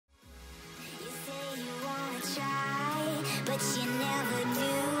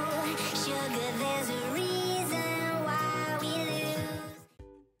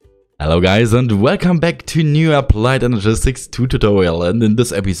Hello guys and welcome back to new Applied Energistics 2 tutorial, and in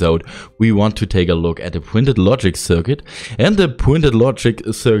this episode we want to take a look at the printed logic circuit. And the printed logic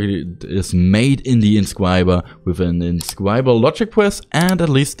circuit is made in the inscriber with an inscriber logic press and at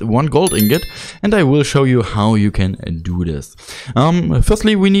least one gold ingot, and I will show you how you can do this.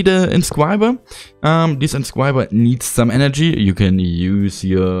 Firstly, we need an inscriber. This inscriber needs some energy. You can use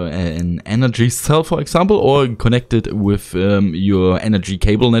your an energy cell, for example, or connect it with your energy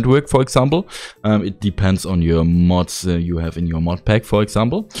cable network, for example. It depends on your mods you have in your mod pack, for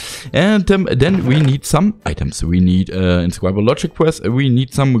example. And then we need some items. We need inscriber logic press, we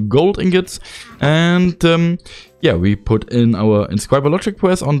need some gold ingots, and yeah, we put in our inscriber logic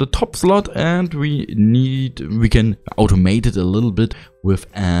press on the top slot, and we can automate it a little bit with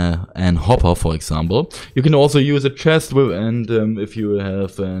an hopper, for example. You can also use a chest with, and if you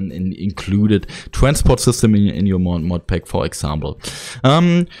have an included transport system in your mod pack, for example.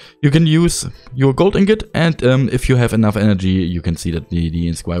 You can use your gold ingot, and if you have enough energy, you can see that the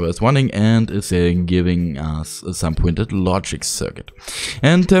inscriber is running and is giving us some printed logic circuit.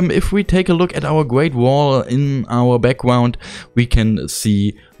 And if we take a look at our great wall in our background, we can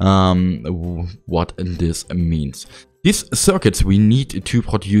see what this means. These circuits, we need to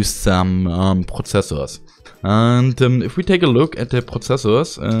produce some processors. And if we take a look at the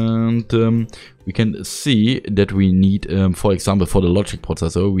processors, and we can see that we need, for example, for the logic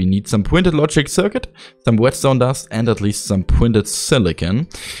processor, we need some printed logic circuit, some redstone dust, and at least some printed silicon.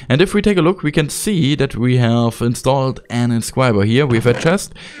 And if we take a look, we can see that we have installed an inscriber here. We have a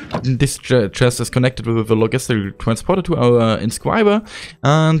chest. This chest is connected with a logistic transporter to our inscriber.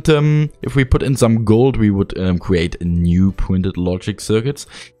 And if we put in some gold, we would create new printed logic circuits.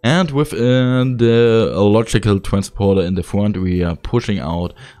 And with the logical transporter in the front, we are pushing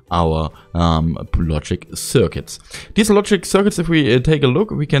out our logic circuits. These logic circuits, if we take a look,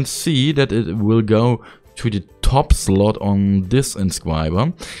 we can see that it will go to the top slot on this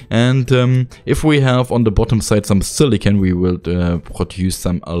inscriber, and if we have on the bottom side some silicon, we will produce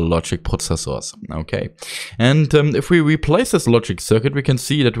some logic processors. Okay, and if we replace this logic circuit, we can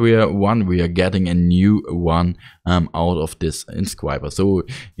see that we are getting a new one out of this inscriber. So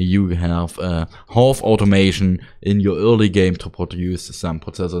you have half automation in your early game to produce some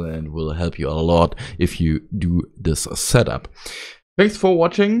processor, and will help you a lot if you do this setup. Thanks for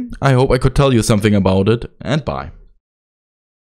watching. I hope I could tell you something about it, and bye.